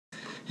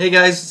Hey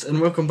guys,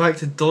 and welcome back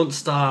to Don't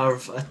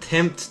Starve,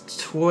 attempt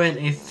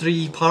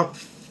 23 part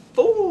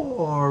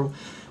 4.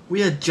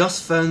 We had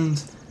just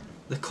found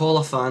the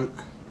Coliphant,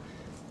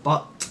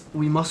 but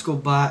we must go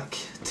back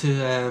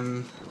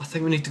to, I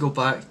think we need to go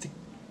back to,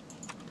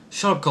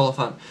 shut up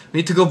Coliphant,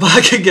 we need to go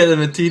back and get the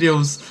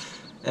materials,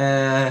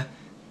 unless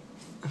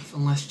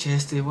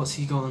Chesty, what's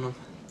he got on him?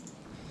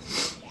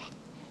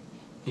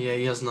 Yeah,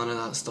 he has none of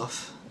that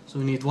stuff, so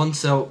we need 1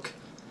 silk,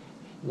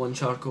 1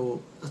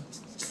 charcoal.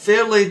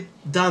 Fairly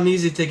damn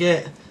easy to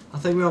get. I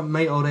think we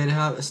might already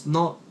have. It's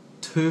not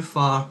too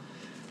far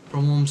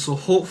from home, so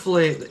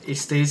hopefully he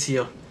stays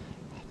here.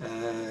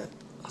 I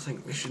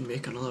think we should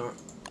make another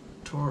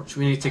torch.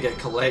 We need to get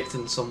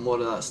collecting some more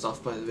of that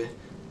stuff, by the way.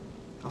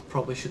 I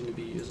probably shouldn't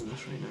be using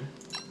this right now.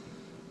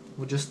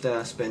 We'll just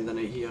spend the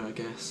night here, I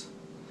guess.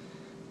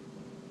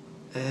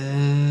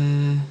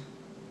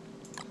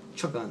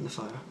 Chuck that in the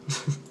fire.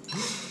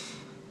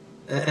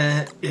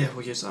 Yeah,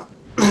 we'll use that.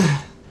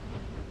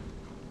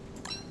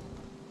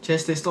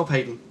 Chesty, stop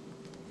hiding.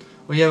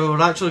 Well, yeah, we were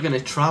actually going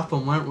to trap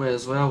him, weren't we,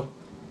 as well?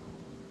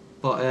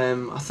 But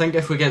I think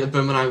if we get the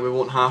boomerang, we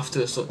won't have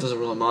to, so it doesn't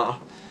really matter.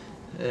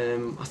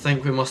 I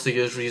think we must have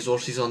used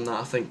resources on that.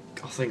 I think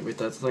we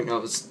did. I think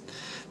that was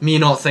me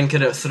not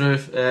thinking it through.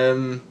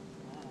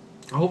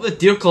 I hope the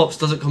deer corpse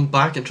doesn't come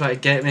back and try to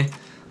get me.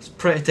 It's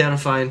pretty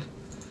terrifying.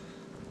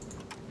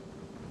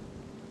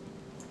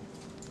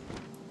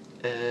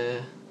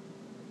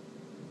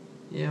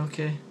 Yeah,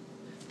 okay.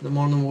 In the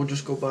morning we'll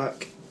just go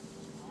back.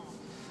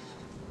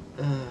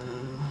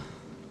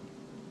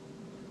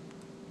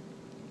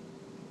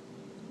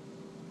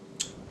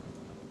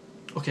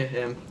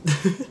 Okay,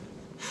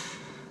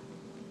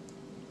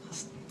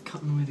 let's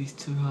cutting away these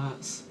 2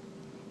 hats.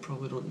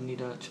 Probably don't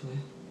need actually.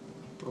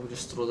 Probably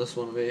just throw this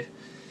one away.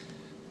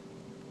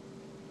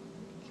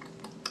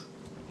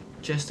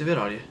 Chesty, where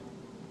are you?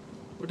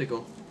 Where'd he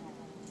go?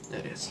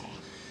 There he is.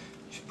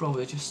 Should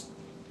probably just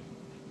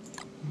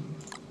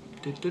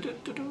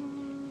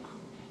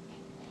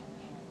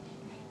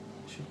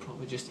should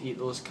probably just eat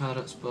those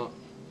carrots, but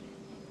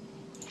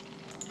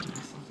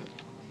fuck it.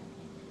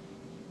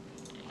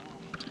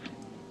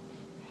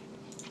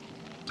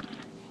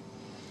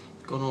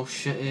 Gone all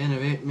shitty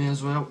anyway, may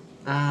as well.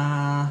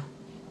 Yeah,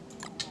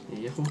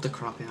 you hold the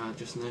crappy hat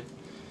just now.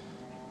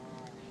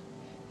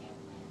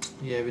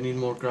 Yeah, we need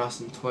more grass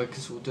and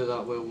twigs, so we'll do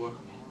that while we're...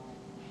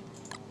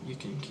 You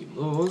can keep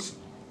those.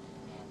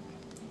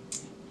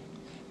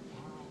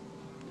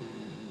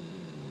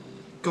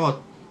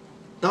 God,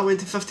 that went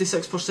to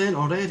 56%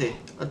 already.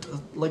 I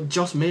like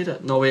just made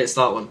it. No wait, it's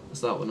that one. It's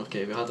that one.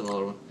 Okay, we had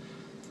another one.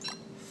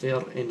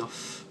 Fair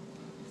enough.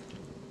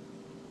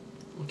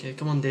 Okay,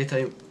 come on,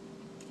 daytime.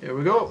 Here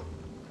we go.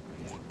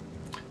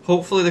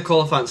 Hopefully the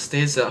Coliphant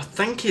stays there. I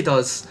think he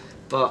does,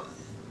 but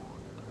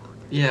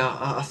yeah,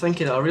 I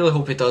think I really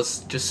hope he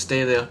does just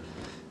stay there.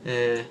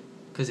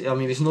 Because I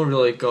mean, he's not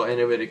really got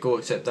anywhere to go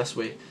except this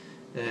way.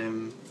 But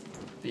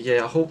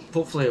yeah,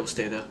 hopefully he'll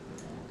stay there.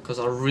 Because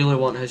I really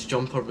want his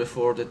jumper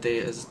before the day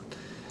is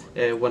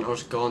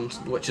winter's gone,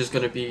 which is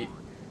going to be...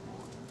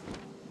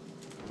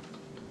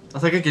 I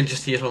think I can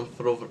just hear him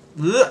from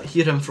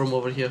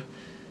over here.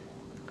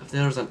 If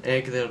there's an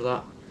egg there,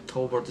 that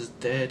tall bird is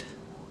dead.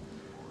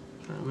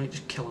 I might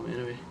just kill him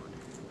anyway.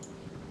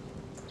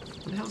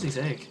 Where the hell's his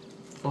egg?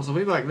 Oh, it's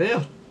way back there.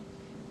 What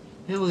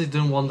the hell is he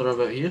doing wandering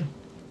about here?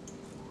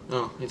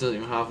 Oh, he doesn't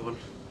even have one.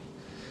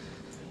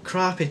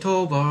 Crappy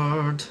tall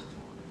bird.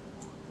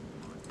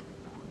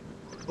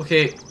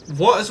 Okay,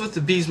 what is with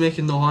the bees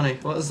making no honey?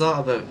 What is that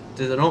about?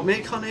 Do they not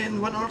make honey in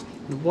winter?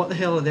 What the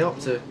hell are they up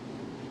to?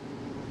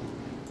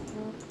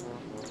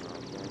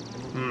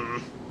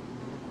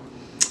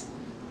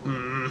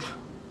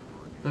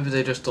 Maybe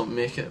they just don't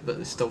make it, but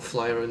they still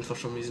fly around for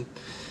some reason.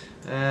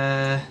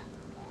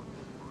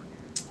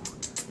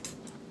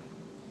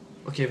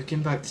 Okay, we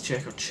came back to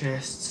check our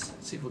chests.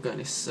 See if we've got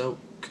any silk.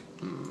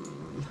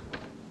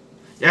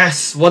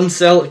 Yes! 1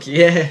 silk!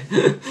 Yeah!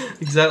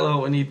 Exactly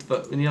what we need,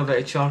 but we need a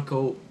bit of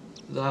charcoal.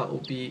 That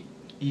will be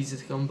easy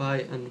to come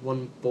by, and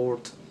 1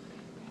 board.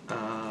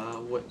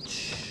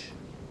 Which...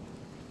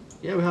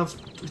 Yeah, we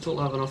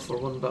totally have enough for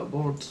 1 bit of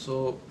board,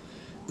 so...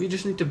 We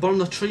just need to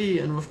burn a tree,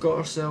 and we've got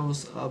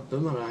ourselves a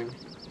boomerang.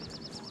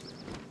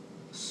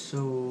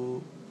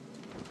 So...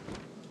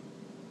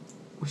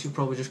 We should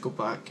probably just go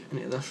back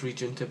into this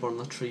region to burn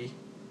the tree.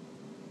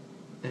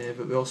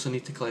 But we also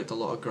need to collect a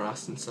lot of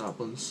grass and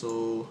saplings,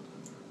 so...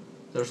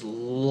 There's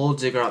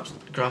loads of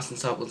grass and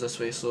saplings this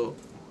way, so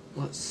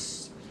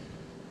let's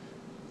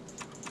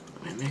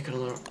make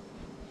another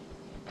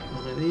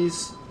one of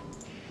these.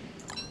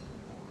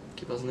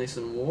 Keep us nice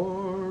and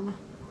warm.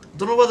 I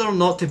don't know whether or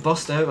not to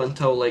bust out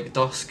until like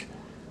dusk,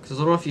 because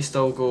I don't know if you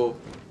still go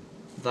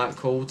that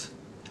cold.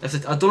 I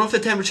don't know if the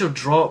temperature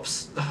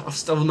drops. I've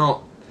still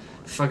not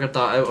figured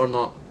that out or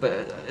not, but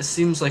it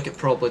seems like it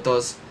probably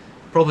does.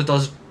 Probably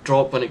does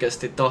drop when it gets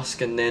to dusk,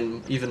 and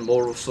then even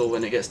more so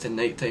when it gets to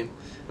night time.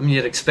 I mean,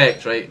 you'd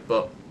expect, right?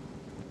 But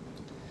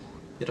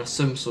you'd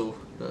assume so.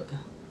 But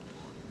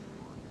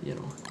you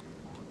know,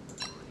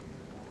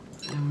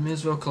 And we may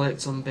as well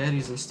collect some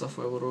berries and stuff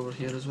while we're over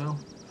here as well.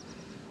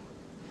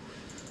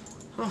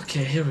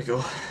 Okay, here we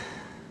go.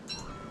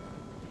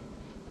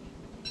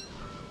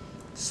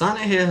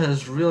 Sanity here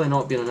has really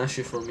not been an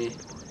issue for me.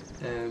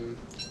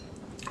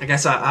 I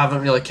guess I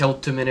haven't really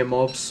killed too many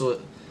mobs,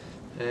 so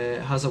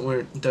it hasn't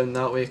went down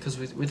that way, because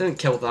we didn't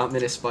kill that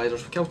many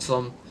spiders. We killed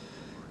some,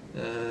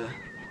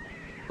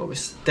 but we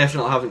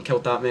definitely haven't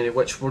killed that many,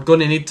 which we're going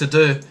to need to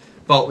do,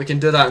 but we can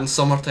do that in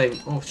summertime.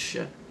 Oh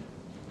shit.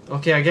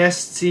 Okay, I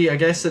guess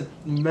it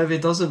maybe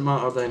doesn't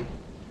matter then.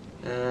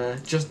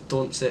 Just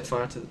don't set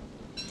fire to...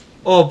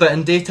 Oh, but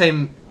in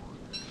daytime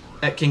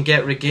it can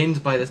get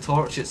regained by the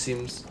torch, it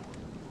seems.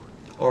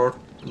 Or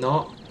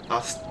not.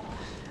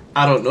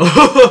 I don't know.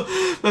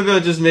 Maybe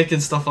I'm just making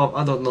stuff up,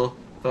 I don't know.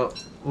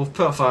 But we'll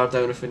put a fire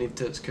down if we need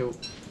to, it's cool.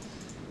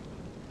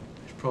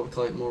 Should probably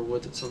collect more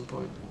wood at some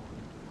point.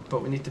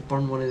 But we need to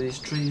burn one of these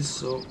trees,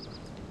 so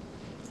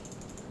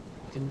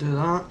we can do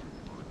that.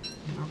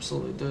 We can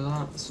absolutely do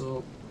that,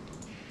 so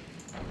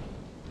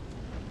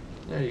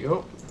there you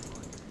go.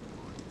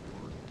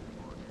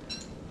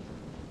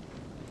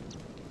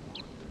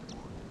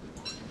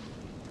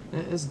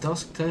 It is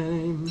dusk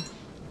time.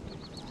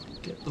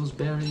 Get those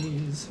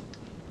berries.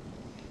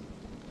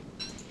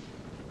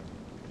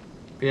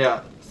 But yeah,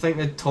 I think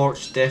the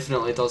torch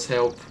definitely does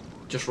help.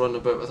 Just running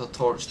about with a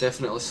torch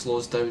definitely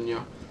slows down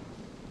your...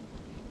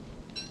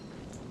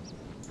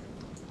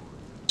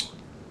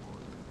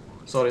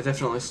 Sorry,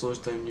 definitely slows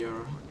down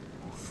your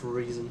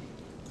freezing.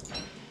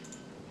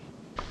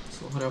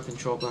 So hurry up and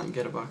chop that and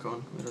get it back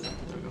on. Where is it?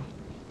 There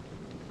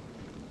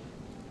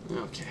we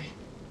go. Okay.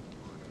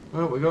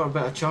 Well, we got a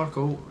bit of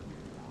charcoal.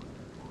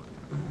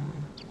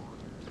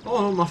 Oh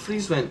no, my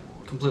freeze went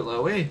completely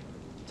away.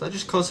 Is that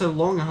just cause how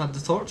long I had the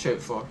torch out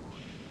for?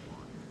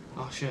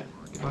 Oh shit,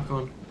 get back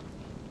on.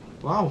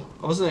 Wow,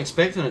 I wasn't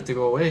expecting it to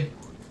go away.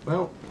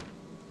 Well,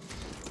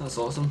 that's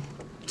awesome.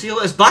 See,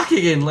 it's back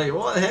again, like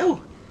what the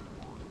hell?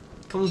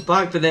 It comes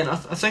back, but then I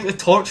think the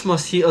torch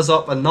must heat us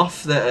up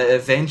enough that it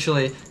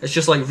eventually, it's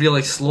just like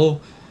really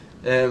slow.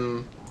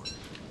 So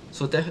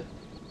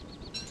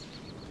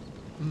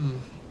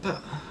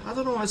but I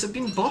don't know, has it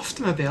been buffed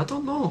maybe? I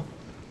don't know.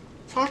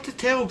 It's hard to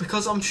tell,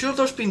 because I'm sure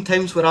there's been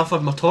times where I've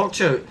had my torch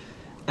out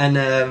and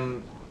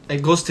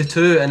it goes to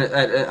 2 and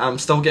I'm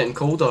still getting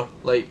colder,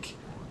 like,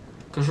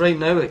 because right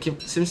now it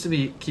seems to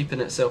be keeping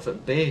itself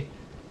at bay,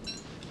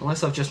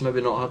 unless I've just maybe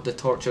not had the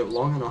torch out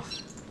long enough.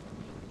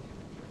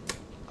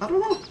 I don't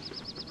know,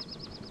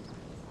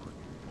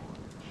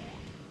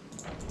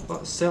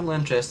 but it's certainly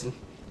interesting.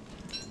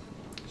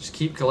 Just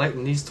keep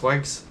collecting these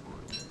twigs.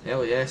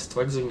 Hell yes,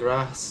 twigs and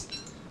grass.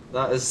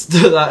 That is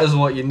that is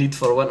what you need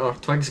for winter.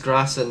 Twigs,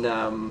 grass, and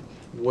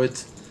wood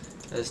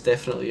is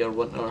definitely your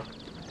winter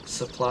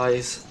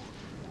supplies,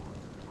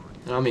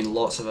 and I mean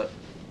lots of it,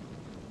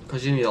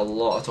 because you need a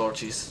lot of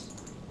torches,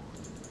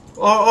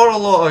 or a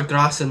lot of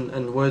grass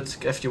and wood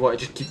if you want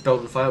to just keep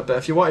building fire. But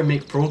if you want to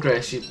make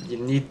progress, you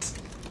need.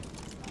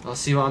 I'll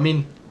see what I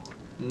mean.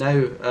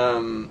 Now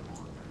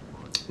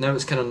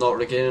it's kind of not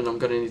regaining. I'm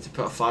going to need to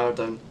put a fire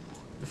down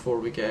before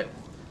we get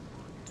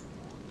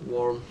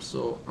warm,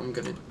 so I'm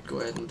gonna go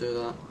ahead and do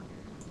that.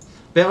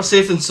 Better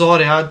safe than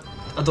sorry. I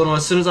don't know,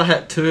 as soon as I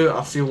hit 2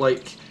 I feel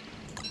like,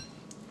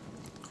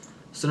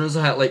 as soon as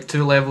I hit like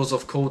 2 levels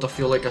of cold I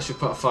feel like I should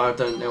put a fire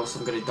down, else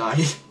I'm gonna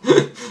die.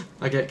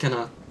 I get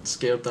kinda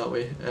scared that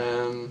way.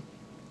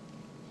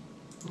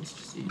 Let's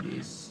just eat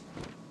these.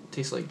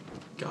 Tastes like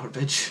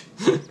garbage.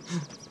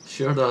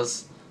 Sure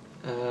does.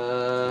 Eat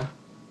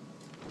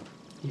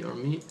our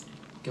meat,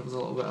 give us a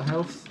little bit of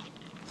health.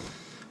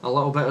 A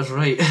little bit is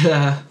right.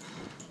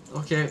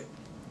 Okay,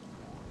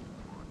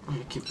 I'm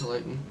gonna keep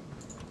collecting.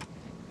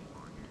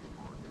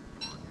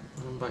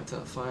 I'll run back to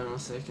that fire in a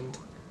second.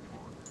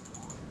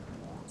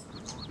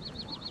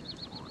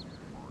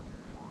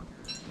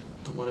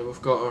 Don't worry, we've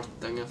got our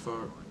thing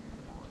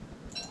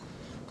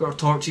got our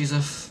torches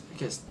if it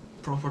gets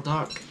proper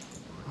dark.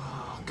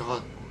 Oh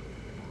god.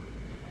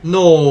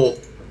 No!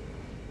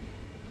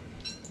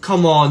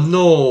 Come on,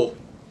 no!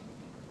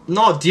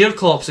 Not deer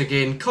clops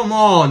again, come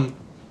on!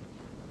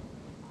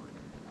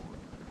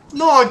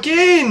 Not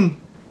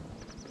again!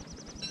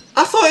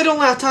 I thought he'd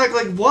only attack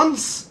like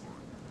once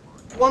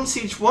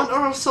each winter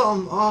or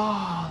something.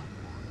 Oh,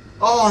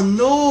 oh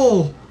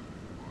no!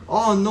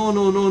 Oh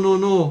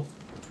no!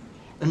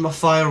 And my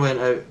fire went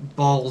out.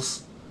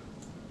 Balls.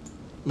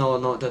 No,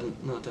 it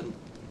didn't. No, it didn't.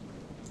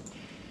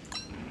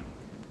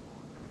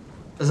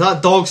 Is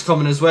that dogs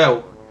coming as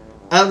well?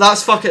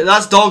 That's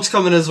dogs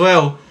coming as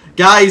well.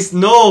 Guys,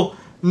 no!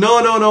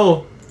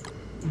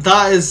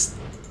 That is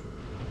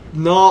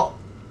not.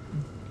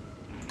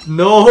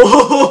 No!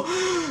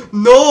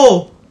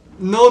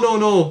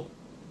 No!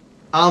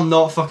 I'm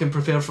not fucking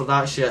prepared for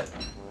that shit.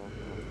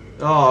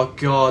 Oh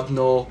god,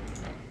 no.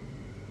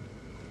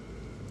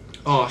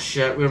 Oh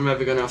shit, we're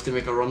maybe gonna have to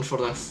make a run for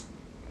this.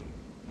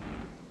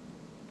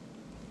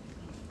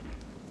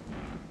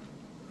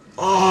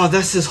 Oh,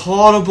 this is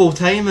horrible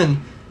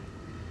timing.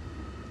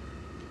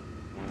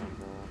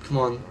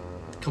 Come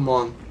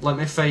on. Let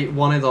me fight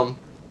one of them.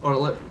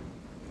 Or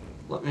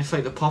Let me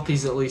fight the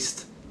puppies at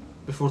least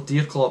before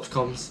Deerclops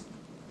comes.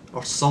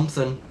 Or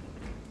something.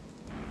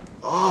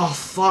 Oh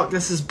fuck,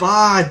 this is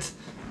bad.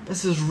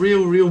 This is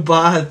real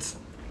bad.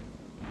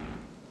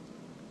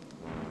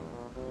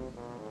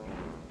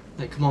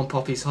 Like, come on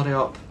puppies, hurry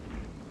up.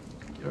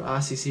 Your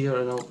ass is here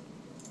and I'll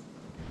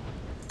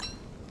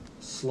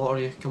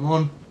slaughter you. Come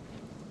on.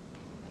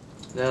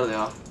 There they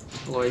are.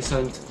 Low ice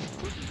sound.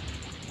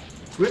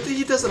 It's weird that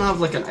he doesn't have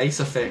like an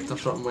ice effect or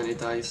something when he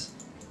dies.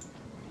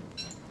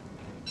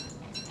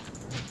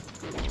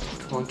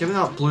 Come on, give me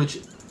that blue.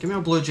 Give me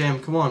a blue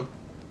gem. Come on.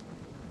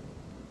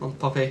 Come on,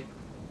 puppy.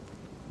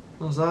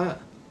 What was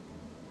that?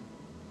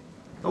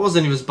 That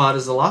wasn't even as bad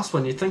as the last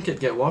one. You'd think it'd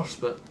get worse,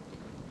 but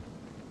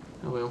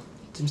oh well.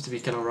 Seems to be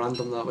kind of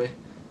random that way.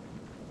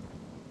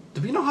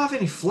 Do we not have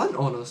any flint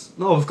on us?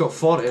 No, we've got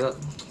 40.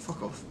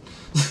 Fuck off.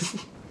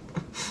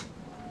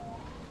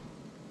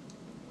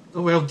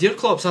 Oh well,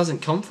 Deerclops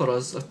hasn't come for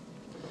us. I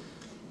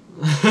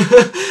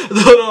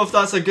don't know if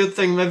that's a good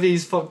thing. Maybe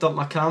he's fucked up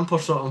my camp or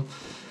something.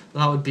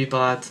 That would be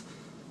bad.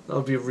 That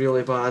would be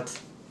really bad.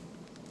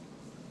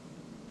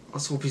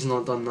 Let's hope he's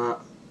not done that.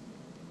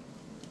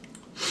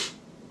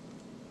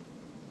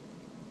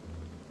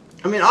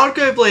 I mean,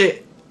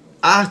 arguably,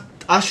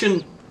 I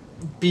shouldn't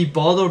be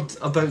bothered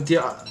about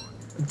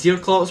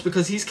Deerclops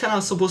because he's kind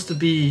of supposed to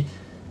be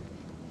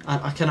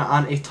a kind of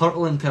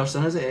anti-turtling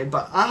person, isn't he?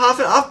 But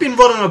I've been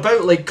running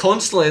about like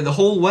constantly the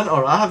whole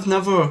winter. I have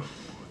never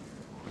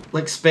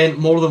like spent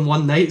more than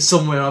one night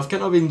somewhere. I've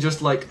kind of been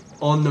just like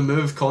on the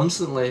move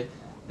constantly,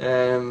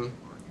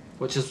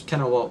 which is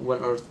kind of what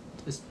winter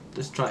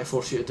is trying to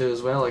force you to do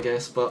as well, I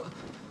guess. But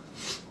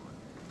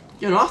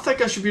you know, I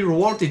think I should be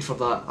rewarded for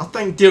that. I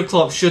think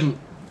Deerclops shouldn't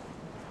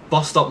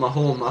bust up my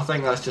home. I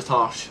think that's just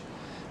harsh.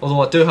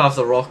 Although I do have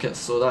the rockets,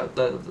 so that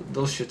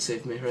those should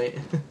save me, right?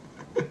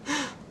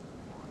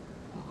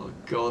 Oh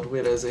god,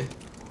 where is he?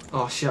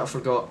 Oh shit, I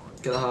forgot.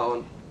 Get the hat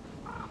on.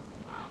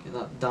 Get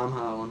that damn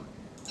hat on.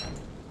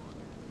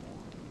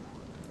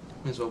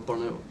 May as well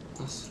burn out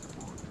this.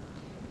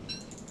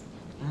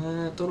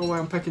 Don't know why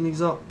I'm picking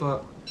these up,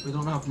 but we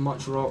don't have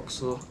much rock,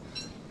 so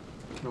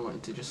I kind of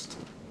wanted to just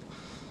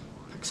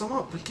pick some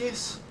up in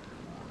case.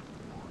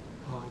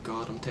 Oh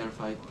god, I'm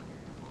terrified.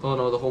 Oh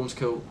no, the home's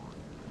cool.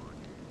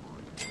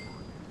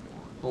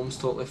 Home's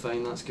totally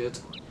fine, that's good.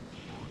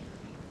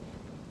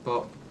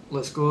 But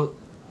let's go.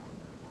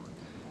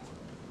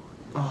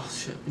 Oh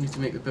shit, we need to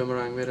make the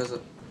boomerang. Where is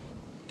it?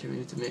 Okay, we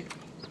need to make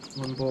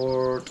one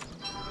board.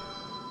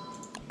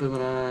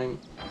 Boomerang.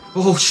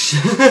 Oh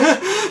shit!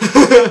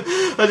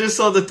 I just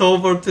saw the tall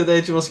bird to the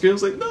edge of my screen. I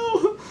was like,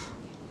 no!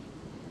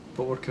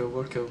 But we're cool,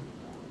 we're cool.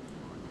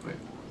 Wait.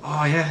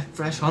 Oh yeah,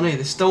 fresh honey.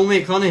 They still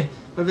make honey.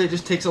 Maybe it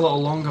just takes a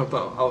little longer,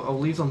 but I'll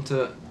leave them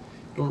to it.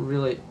 Don't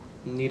really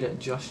need it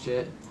just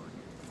yet.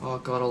 Oh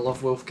god, I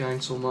love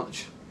Wolfgang so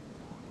much.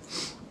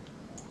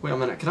 Wait a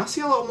minute, can I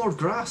see a little more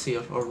grass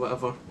here, or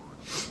whatever?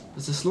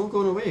 Is the snow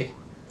going away?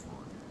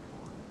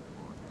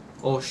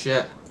 Oh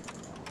shit.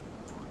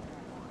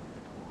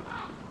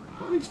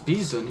 What are these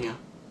bees doing here?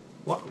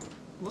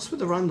 What's with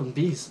the random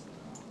bees?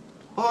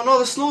 Oh no,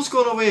 the snow's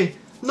going away!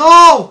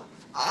 No!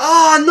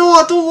 Ah no,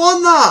 I don't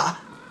want that!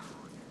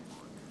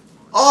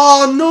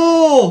 Oh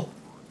no!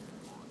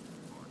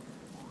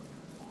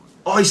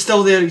 Oh, he's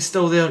still there, he's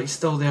still there, he's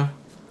still there.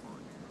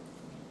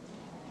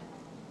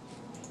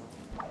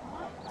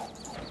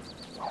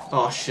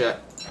 Oh shit,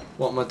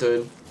 what am I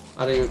doing?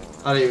 I didn't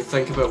even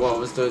think about what I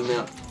was doing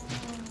there.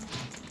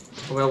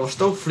 Well, we're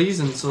still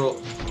freezing,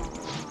 so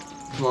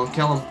come on,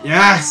 kill him.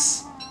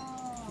 Yes!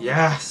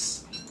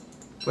 Yes!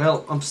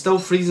 Well, I'm still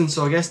freezing,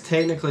 so I guess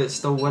technically it's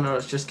still winter.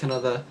 It's just kind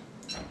of the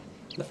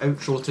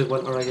outro to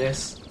winter, I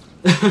guess.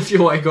 If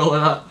you want to go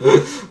like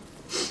that.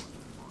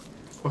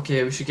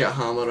 Okay, we should get a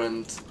hammer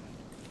and...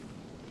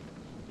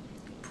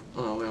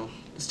 oh well,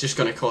 it's just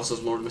going to cost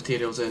us more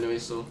materials anyway,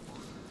 so...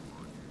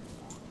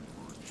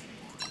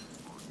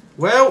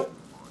 well,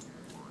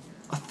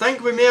 I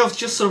think we may have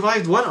just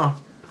survived winter.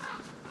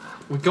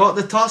 We got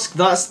the tusk.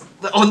 That's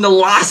on the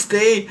last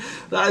day.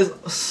 That is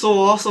so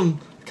awesome.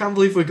 I can't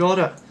believe we got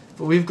it.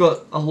 But we've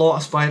got a lot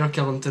of spider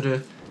killing to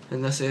do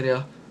in this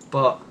area.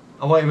 But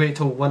I want to wait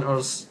till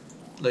winter's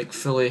like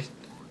fully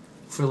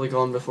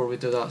gone before we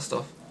do that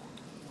stuff.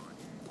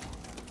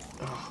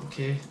 Oh,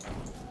 okay,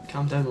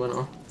 calm down,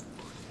 winter.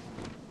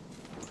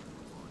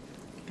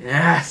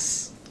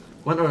 Yes,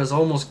 winter is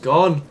almost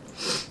gone.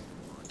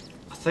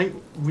 I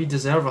think we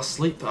deserve a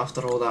sleep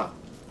after all that.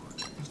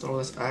 After all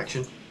this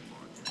action.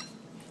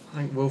 I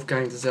think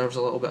Wolfgang deserves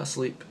a little bit of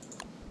sleep.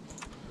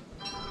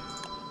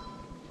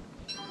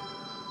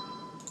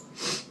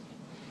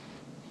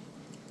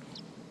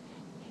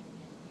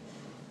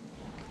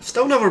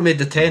 Still never made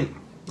the tent.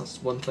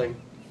 That's one thing.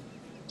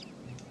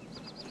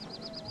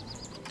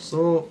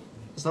 So,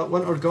 is that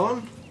winter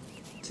gone?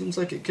 Seems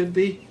like it could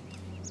be.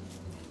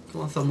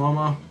 Come on,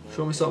 thermometer.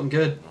 Show me something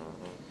good.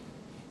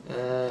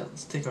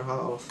 Let's take our hat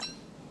off.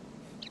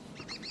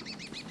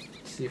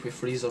 See if we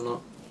freeze or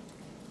not.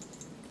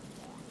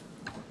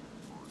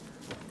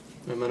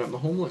 Wait a minute, my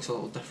home looks a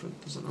little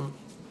different, does it not?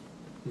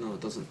 No,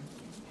 it doesn't.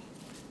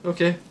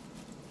 Okay.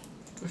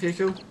 Okay,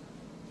 cool.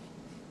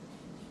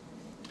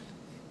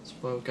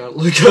 Spoiled garlic.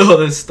 Look at all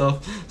this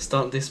stuff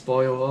starting to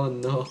spoil. Oh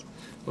no.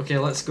 Okay,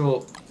 let's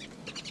go.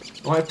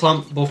 I want to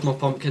plant both my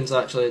pumpkins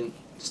actually and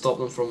stop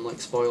them from like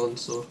spoiling,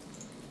 so.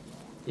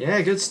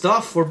 Yeah, good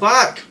stuff. We're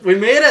back. We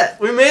made it.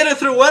 We made it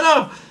through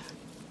winter.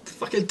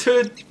 Fucking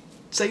 2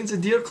 signs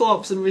of deer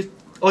clops and we.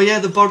 Oh yeah,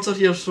 the birds are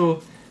here,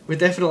 so we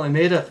definitely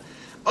made it.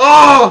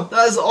 Oh,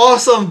 that is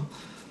awesome.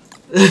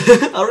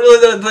 I really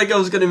didn't think I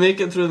was going to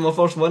make it through my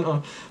first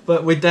winter,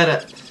 but we did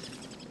it.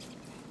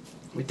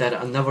 We did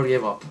it. I never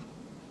gave up.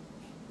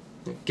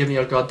 Give me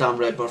your goddamn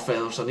redbird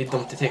feathers. I need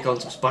them to take on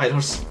some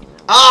spiders.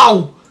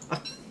 Ow!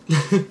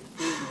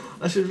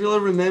 I should really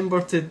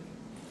remember to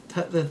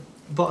hit the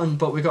button,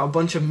 but we got a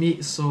bunch of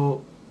meat,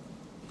 so.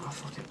 Oh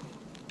fuck it.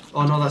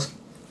 Oh no, that's.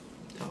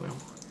 Oh well.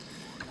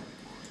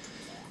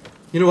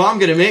 You know what I'm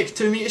gonna make?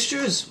 2 meat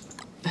stews.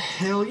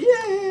 Hell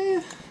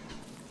yeah!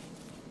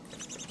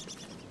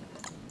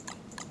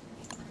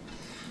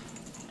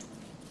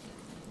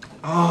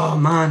 Oh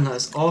man,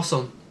 that's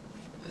awesome.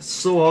 It's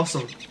so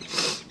awesome.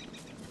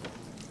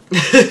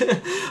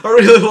 I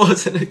really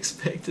wasn't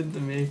expecting to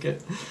make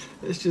it.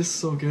 It's just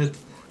so good.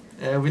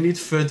 We need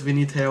food, we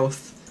need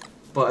health,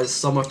 but it's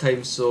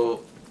summertime,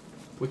 so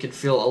we can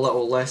feel a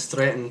little less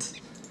threatened.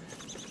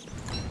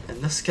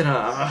 And this kind of,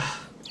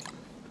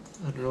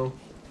 I don't know.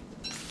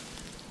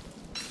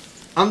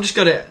 I'm just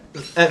gonna.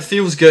 It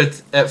feels good.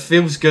 It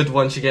feels good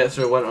once you get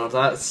through winter.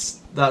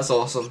 That's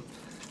awesome.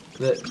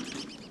 That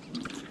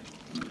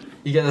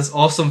you get this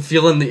awesome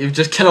feeling that you've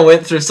just kind of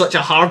went through such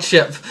a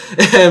hardship,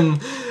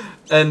 and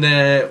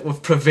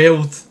we've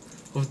prevailed.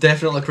 We've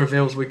definitely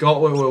prevailed. We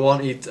got what we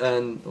wanted,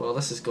 and well,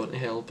 this is going to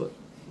hell, but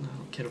I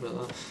don't care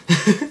about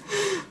that.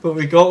 But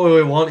we got what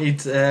we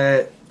wanted.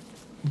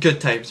 Good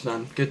times,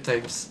 man. Good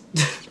times.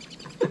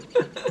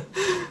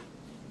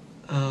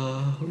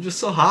 I'm just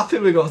so happy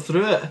we got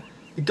through it.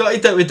 We got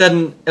it that we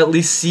didn't at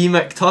least see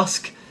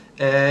McTusk,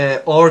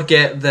 or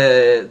get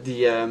the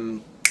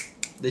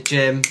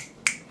gem.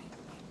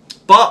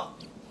 But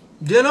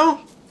you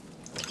know,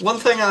 one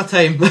thing at a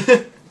time.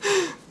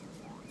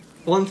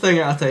 One thing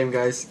at a time,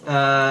 guys.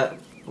 Well,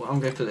 I'm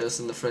going to put this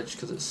in the fridge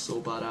because it's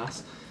so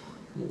badass.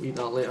 We'll eat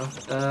that later.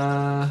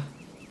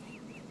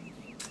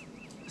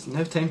 It's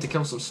now time to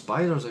kill some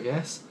spiders, I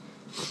guess.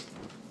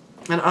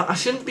 And I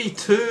shouldn't be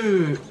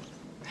too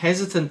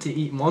hesitant to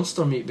eat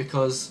monster meat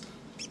because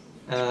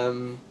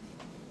my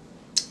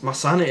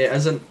sanity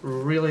isn't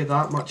really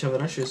that much of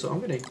an issue, so I'm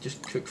going to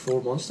just cook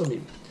 4 monster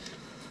meat.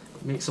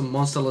 Make some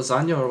monster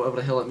lasagna or whatever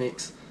the hell it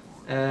makes.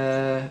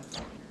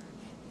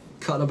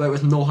 Cutting about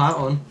with no hat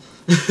on.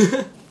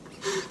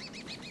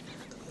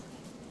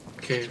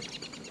 Okay.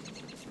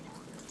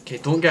 Okay,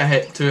 don't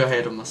get too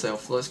ahead of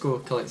myself. Let's go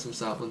collect some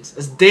saplings.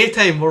 It's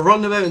daytime. We're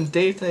running about in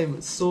daytime.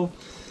 It's so.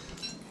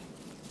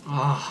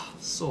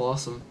 So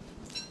awesome.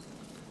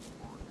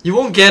 You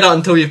won't get it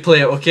until you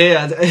play it,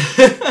 okay?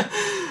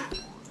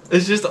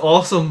 It's just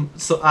awesome.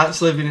 So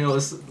actually being able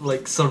to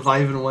like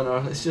survive in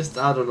winter. It's just,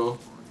 I don't know.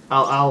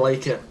 I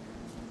like it.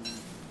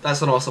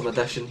 That's an awesome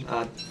addition.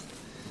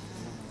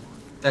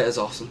 It is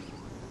awesome.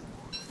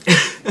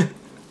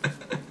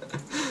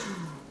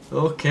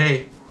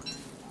 Okay.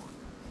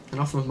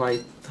 Enough of my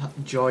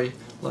joy.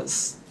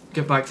 Let's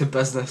get back to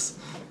business.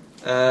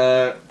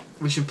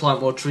 We should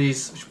plant more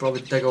trees. We should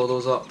probably dig all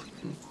those up.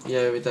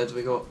 Yeah, we did.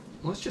 We got.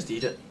 Let's just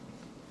eat it.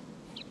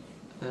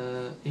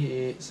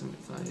 88,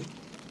 75.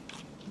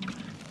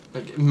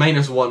 Like,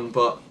 -1,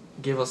 but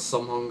gave us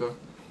some hunger.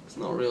 It's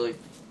not really.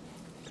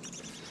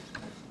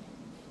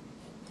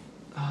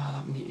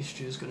 That meaty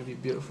stew is going to be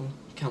beautiful.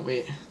 Can't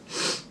wait.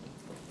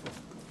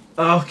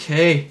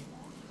 Okay.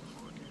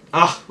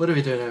 What do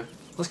we do now?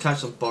 Let's catch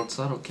some birds.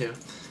 I don't care.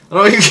 I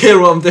don't even care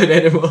what I'm doing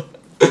anymore.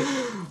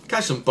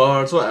 Catch some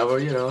birds, whatever,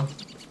 you know.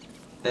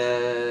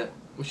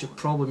 We should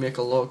probably make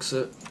a log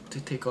suit to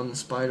take on the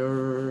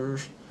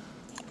spiders.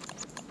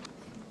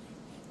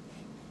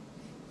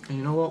 And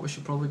you know what? We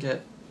should probably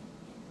get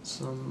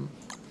some.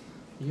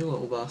 You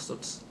little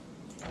bastards.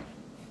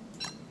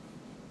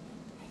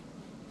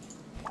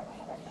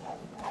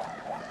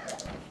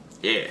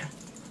 Yeah,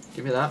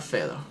 give me that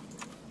feather.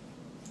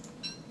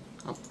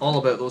 I'm all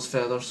about those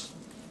feathers.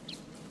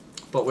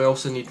 But we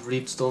also need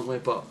reeds, don't we?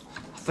 But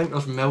I think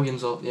there's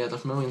millions up. Yeah,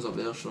 there's millions up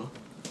there. So.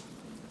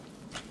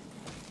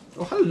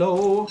 Oh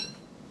hello.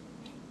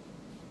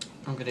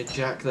 I'm gonna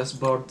jack this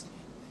bird.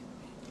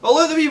 Oh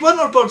look, the wee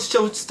winter bird's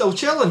still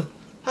chilling.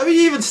 How are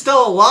you even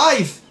still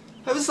alive?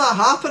 How is that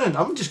happening?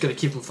 I'm just gonna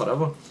keep him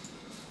forever.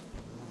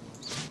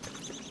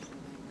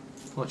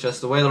 Watch this.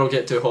 The weather will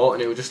get too hot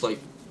and it will just like.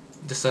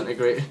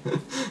 Disintegrate.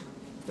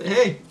 But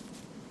hey,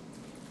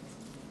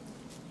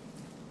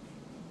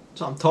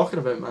 that's what I'm talking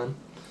about, man.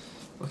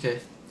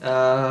 Okay.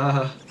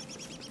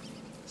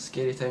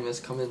 Scary time is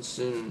coming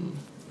soon.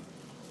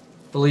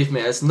 Believe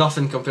me, it's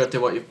nothing compared to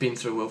what you've been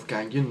through,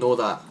 Wolfgang. You know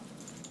that.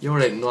 You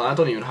already know. I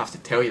don't even have to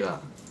tell you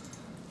that.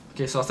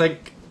 Okay, so I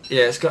think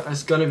yeah,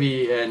 it's gonna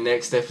be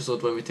next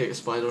episode when we take the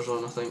spiders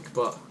on. I think,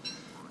 but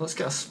let's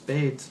get a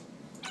spade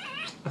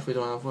if we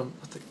don't have one.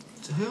 I think.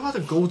 Who had a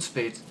gold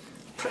spade?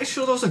 Pretty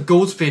sure there was a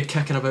gold spade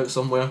kicking about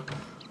somewhere.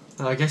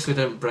 I guess we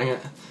didn't bring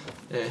it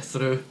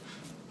through.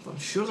 But I'm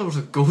sure there was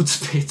a gold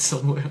spade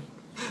somewhere.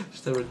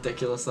 Just how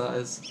ridiculous that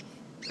is.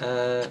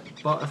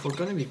 But if we're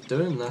going to be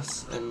doing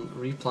this and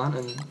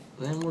replanting,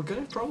 then we're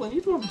going to probably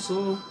need one,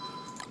 so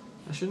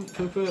I shouldn't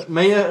poo-poo it.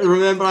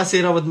 Remember I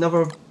said I would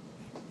never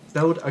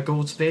build a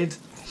gold spade?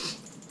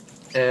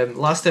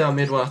 Last time I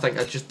made one, I think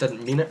I just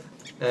didn't mean it.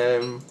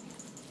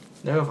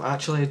 Now I've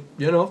actually,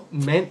 you know,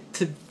 meant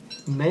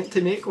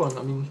to make one.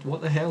 I mean,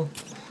 what the hell?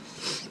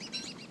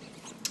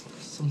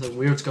 Something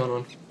weird's going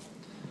on.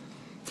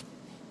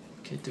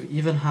 Okay, do we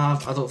even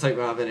have... I don't think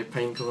we have any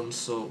pine cones,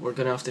 so we're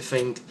going to have to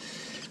find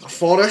a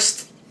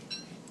forest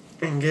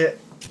and get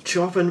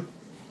chopping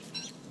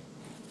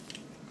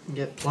and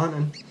get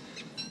planting.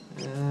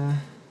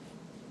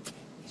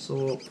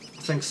 So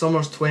I think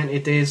summer's 20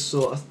 days,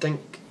 so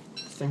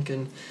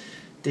thinking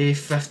day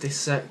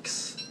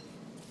 56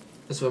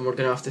 is when we're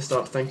going to have to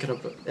start thinking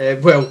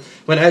about... well,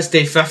 when it's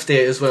day 50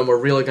 is when we're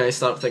really going to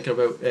start thinking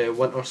about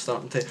winter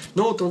starting to...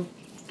 No, don't...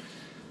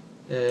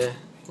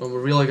 when we're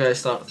really going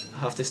to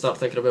have to start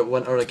thinking about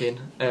winter again.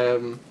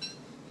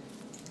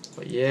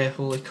 But yeah,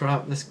 holy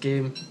crap, this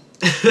game.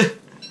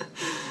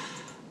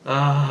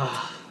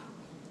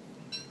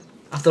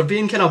 After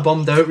being kind of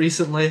bummed out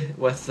recently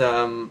with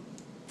the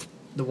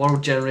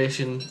world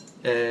generation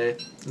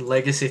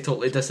legacy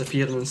totally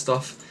disappearing and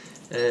stuff,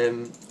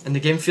 and the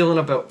game feeling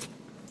a bit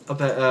I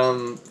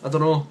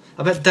don't know,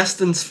 a bit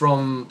distanced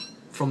from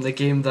the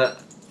game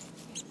that,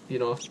 you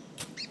know,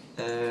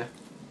 the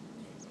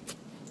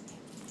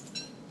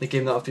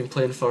game that I've been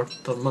playing for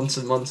months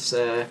and months.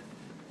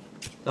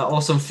 That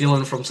awesome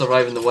feeling from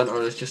surviving the winter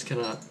is just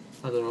kind of,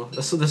 I don't know,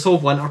 this whole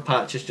winter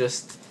patch is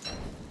just,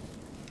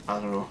 I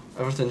don't know,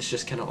 everything's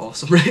just kind of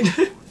awesome right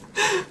now.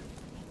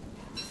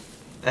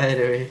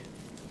 Anyway,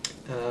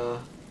 I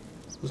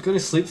was going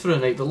to sleep through the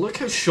night, but look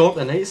how short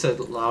the nights are.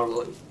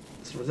 Like,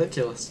 it's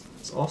ridiculous.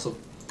 It's awesome.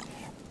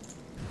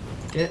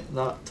 Get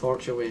that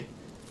torch away.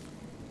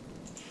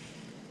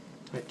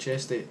 Right,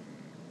 chesty.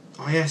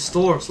 Oh yeah,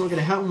 store. It's not going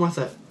to hit him with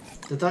it.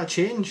 Did that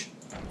change?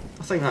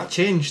 I think that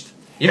changed.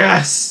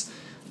 Yes!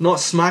 Not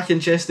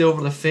smacking Chesty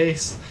over the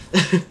face.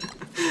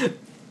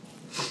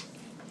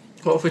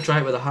 What if we try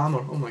it with a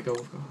hammer? Oh my god,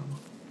 we've got a hammer.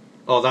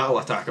 Oh, that'll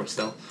attack him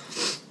still.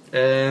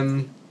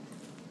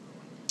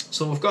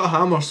 So we've got a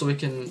hammer, so we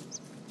can...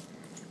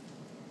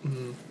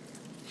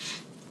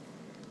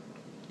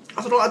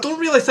 I don't know, I don't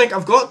really think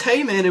I've got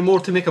time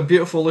anymore to make a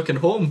beautiful looking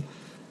home.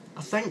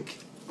 I think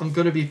I'm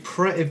going to be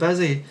pretty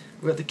busy.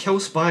 We've got to kill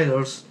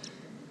spiders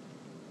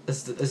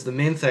is the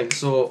main thing,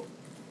 so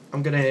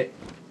we're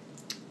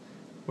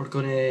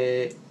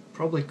gonna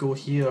probably go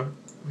here.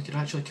 We could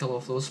actually kill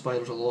off those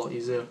spiders a lot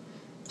easier.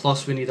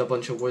 Plus we need a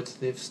bunch of wood.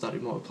 They've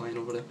started multiplying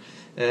over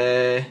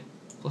there.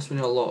 Plus we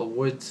need a lot of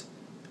wood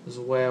as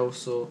well,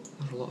 so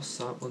there's a lot of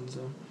saplings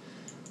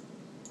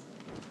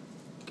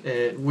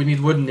there. We need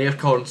wooden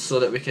acorns so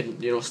that we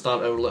can, you know,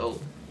 start our little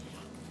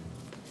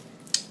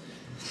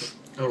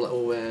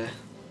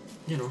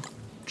you know,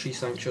 tree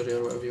sanctuary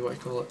or whatever you want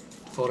to call it.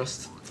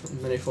 Forest.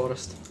 Mini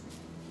forest.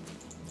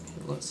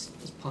 Let's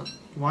plant.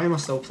 Why am I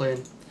still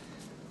playing?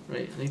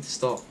 Right, I need to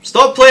stop.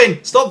 Stop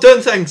playing! Stop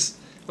doing things!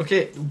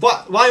 Okay,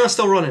 why am I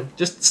still running?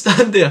 Just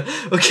stand there.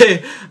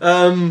 Okay,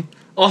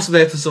 awesome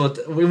episode.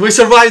 We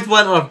survived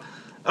winter.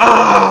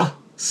 Ah,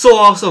 so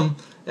awesome.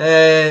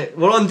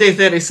 We're on day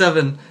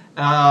 37.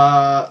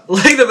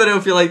 Like the video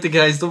if you liked it,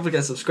 guys. Don't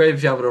forget to subscribe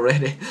if you haven't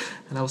already.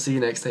 And I'll see you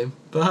next time.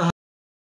 Bye.